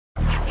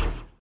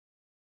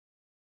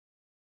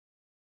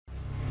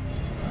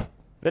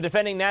The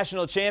defending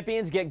national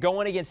champions get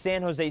going against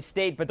San Jose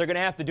State, but they're going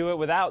to have to do it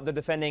without the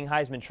defending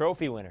Heisman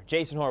Trophy winner.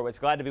 Jason Horowitz,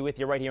 glad to be with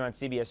you right here on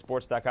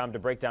CBSSports.com to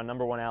break down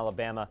 #1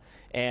 Alabama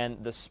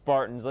and the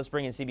Spartans. Let's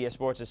bring in CBS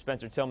Sports'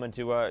 Spencer Tillman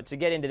to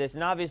get into this.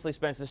 And obviously,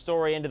 Spence, the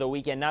story into the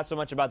weekend, not so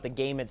much about the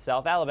game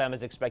itself.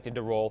 Alabama's expected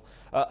to roll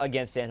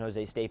against San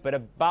Jose State, but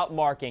about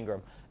Mark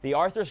Ingram. The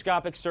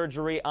arthroscopic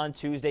surgery on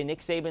Tuesday. Nick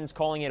Saban's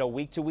calling it a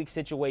week-to-week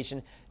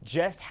situation.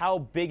 Just how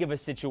big of a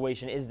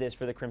situation is this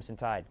for the Crimson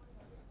Tide?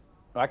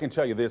 I can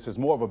tell you this is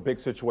more of a big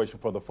situation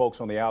for the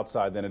folks on the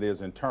outside than it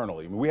is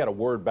internally. I mean, we had a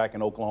word back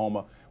in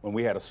Oklahoma when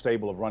we had a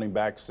stable of running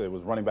backs. It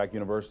was running back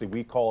university.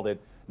 We called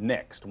it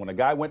next. When a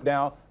guy went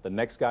down, the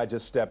next guy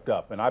just stepped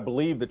up. And I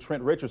believe that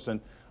Trent Richardson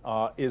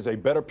is a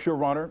better pure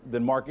runner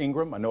than Mark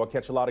Ingram. I know I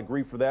catch a lot of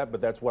grief for that, but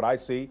that's what I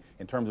see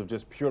in terms of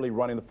just purely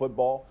running the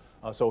football.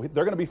 So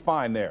they're going to be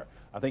fine there.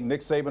 I think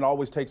Nick Saban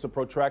always takes a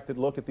protracted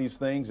look at these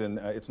things, and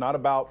it's not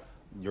about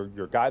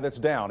your guy that's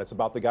down. It's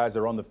about the guys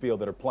that are on the field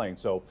that are playing.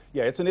 So,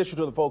 yeah, it's an issue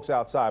to the folks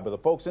outside, but the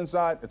folks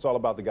inside, it's all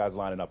about the guys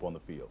lining up on the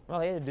field. Well,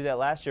 they had to do that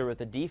last year with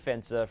the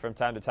defense from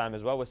time to time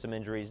as well with some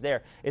injuries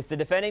there. It's the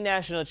defending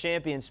national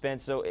champion,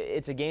 Spence, so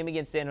it's a game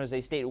against San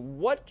Jose State.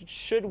 What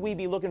should we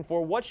be looking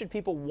for? What should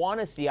people want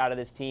to see out of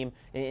this team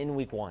in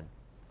week one?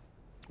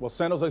 Well,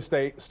 San Jose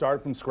State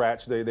started from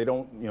scratch. They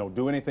don't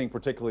do anything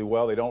particularly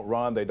well. They don't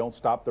run. They don't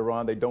stop the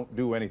run. They don't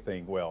do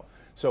anything well.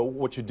 So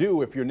what you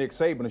do if you're Nick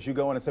Saban is you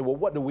go in and say, well,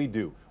 what do we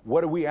do?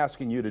 What are we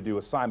asking you to do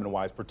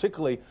assignment-wise,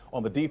 particularly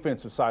on the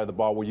defensive side of the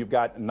ball where you've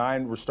got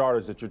nine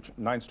starters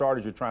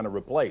you're trying to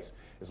replace.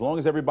 As long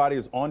as everybody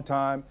is on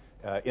time,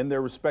 in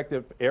their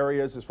respective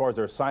areas as far as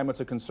their assignments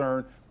are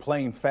concerned,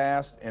 playing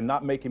fast and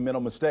not making mental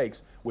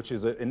mistakes, which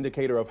is an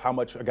indicator of how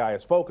much a guy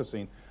is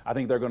focusing, I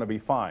think they're going to be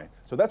fine.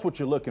 So that's what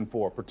you're looking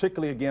for,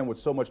 particularly, again, with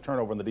so much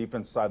turnover on the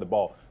defensive side of the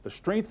ball. The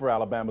strength for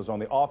Alabama is on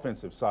the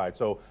offensive side,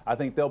 so I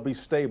think they'll be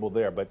stable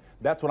there. But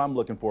that's what I'm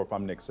looking for if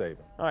I'm Nick Saban.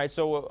 All right,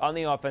 so on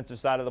the offensive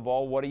side of the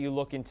ball, what are you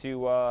looking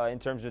to, in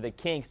terms of the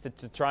kinks, to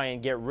try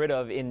and get rid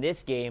of in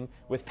this game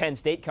with Penn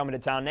State coming to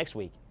town next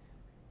week?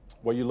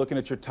 Well, you're looking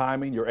at your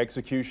timing, your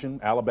execution.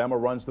 Alabama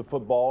runs the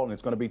football, and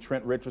it's going to be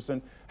Trent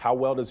Richardson. How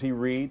well does he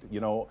read? You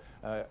know,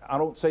 I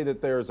don't say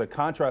that there's a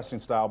contrasting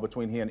style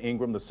between he and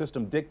Ingram. The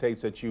system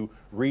dictates that you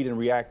read and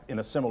react in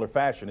a similar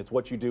fashion. It's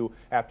what you do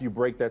after you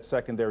break that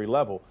secondary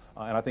level,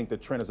 and I think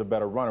that Trent is a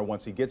better runner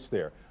once he gets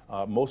there.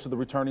 Most of the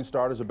returning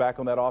starters are back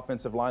on that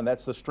offensive line.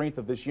 That's the strength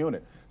of this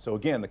unit. So,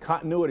 again, the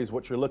continuity is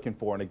what you're looking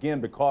for. And, again,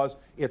 because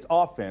it's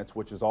offense,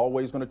 which is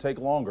always going to take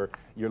longer,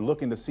 you're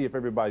looking to see if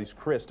everybody's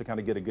crisp to kind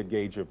of get a good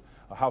gauge of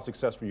how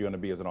successful you're going to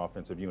be as an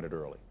offensive unit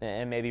early.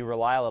 And maybe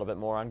rely a little bit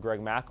more on Greg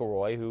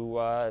McElroy,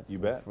 who you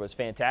bet. was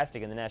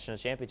fantastic in the national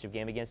championship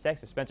game against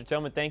Texas. Spencer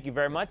Tillman, thank you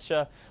very much.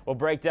 We'll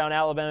break down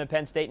Alabama and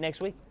Penn State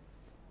next week.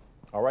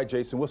 All right,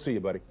 Jason, we'll see you,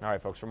 buddy. All right,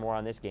 folks, for more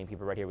on this game,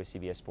 keep it right here with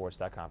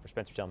CBSSports.com. For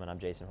Spencer Tillman, I'm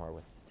Jason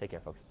Horowitz. Take care,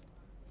 folks.